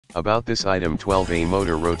About this item, 12A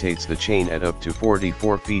motor rotates the chain at up to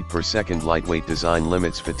 44 feet per second. Lightweight design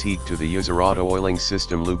limits fatigue to the user. Auto oiling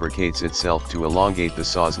system lubricates itself to elongate the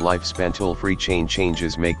saw's lifespan. Tool-free chain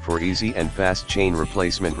changes make for easy and fast chain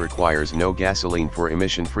replacement. Requires no gasoline for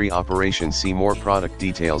emission-free operation. See more product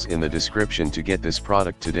details in the description to get this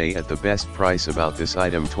product today at the best price. About this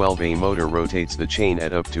item, 12A motor rotates the chain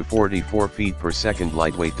at up to 44 feet per second.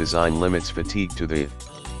 Lightweight design limits fatigue to the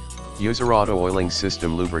user. Auto oiling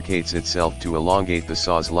system lubricates itself to elongate the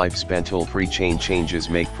saw's lifespan. Tool-free chain changes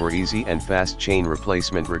make for easy and fast chain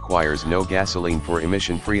replacement. Requires no gasoline for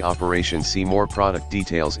emission-free operation. See more product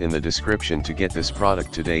details in the description to get this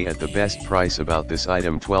product today at the best price. About this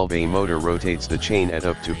item, 12A motor rotates the chain at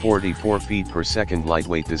up to 44 feet per second.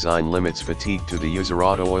 Lightweight design limits fatigue to the user.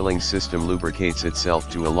 Auto oiling system lubricates itself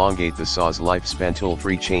to elongate the saw's lifespan.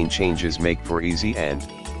 Tool-free chain changes make for easy and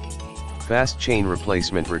fast chain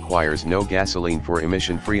replacement. Requires no gasoline for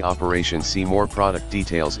emission-free operation. See more product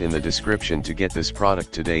details in the description to get this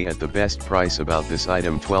product today at the best price. About this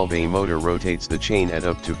item, 12A motor rotates the chain at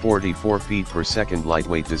up to 44 feet per second.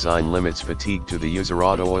 Lightweight design limits fatigue to the user.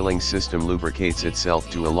 Auto oiling system lubricates itself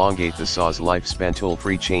to elongate the saw's lifespan.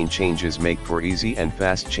 Tool-free chain changes make for easy and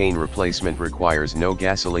fast chain replacement. Requires no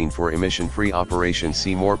gasoline for emission-free operation.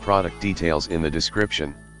 See more product details in the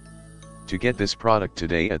description to get this product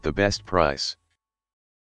today at the best price.